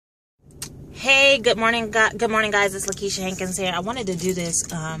Hey, good morning, good morning, guys. It's Lakeisha Hankins here. I wanted to do this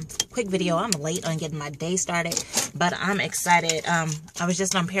quick video. I'm late on getting my day started, but I'm excited. I was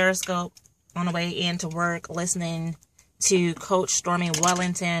just on Periscope on the way into work listening to Coach Stormy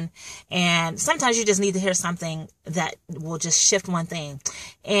Wellington, and sometimes you just need to hear something that will just shift one thing.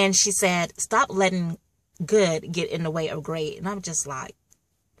 And she said, stop letting good get in the way of great. And I'm just like,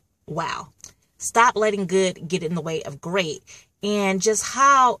 wow. Stop letting good get in the way of great. And just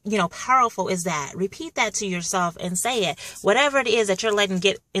how, powerful is that? Repeat that to yourself and say it. Whatever it is that you're letting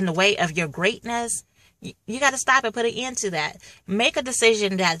get in the way of your greatness, you got to stop and put an end to that. Make a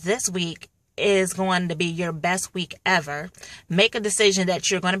decision that this week is going to be your best week ever. Make a decision that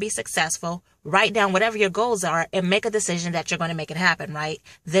you're going to be successful. Write down whatever your goals are and make a decision that you're going to make it happen, right?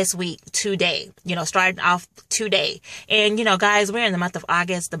 This week, today, starting off today. And, guys, we're in the month of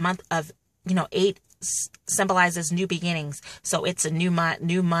August, the month of, 8 symbolizes new beginnings. So it's a new month,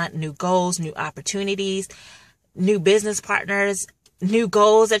 new goals, new opportunities, new business partners, new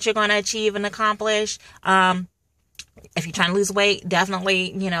goals that you're going to achieve and accomplish. If you're trying to lose weight,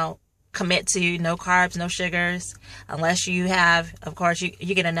 definitely, commit to no carbs, no sugars, unless you have, of course,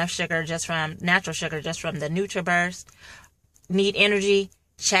 you get enough sugar just from natural sugar, just from the NutriBurst. Need energy?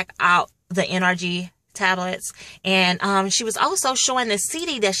 Check out the NRG tablets. And she was also showing the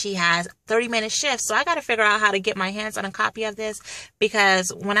CD that she has, 30-minute shifts. So I got to figure out how to get my hands on a copy of this,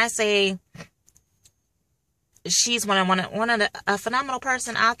 because when I say she's a phenomenal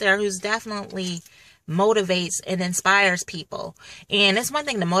person out there who's definitely motivates and inspires people. And it's one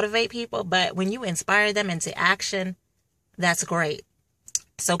thing to motivate people, but when you inspire them into action, that's great.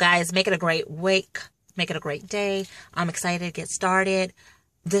 So guys, make it a great week. Make it a great day. I'm excited to get started.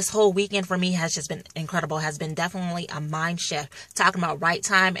 This whole weekend for me has just been incredible, has been definitely a mind shift. Talking about right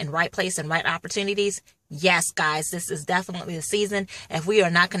time and right place and right opportunities. Yes, guys, this is definitely the season. If we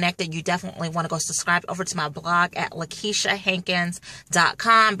are not connected, you definitely want to go subscribe over to my blog at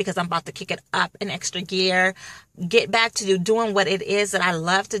LakeishaHankins.com, because I'm about to kick it up in extra gear. Get back to doing what it is that I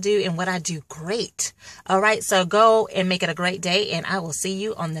love to do and what I do great. All right, so go and make it a great day, and I will see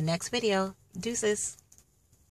you on the next video. Deuces.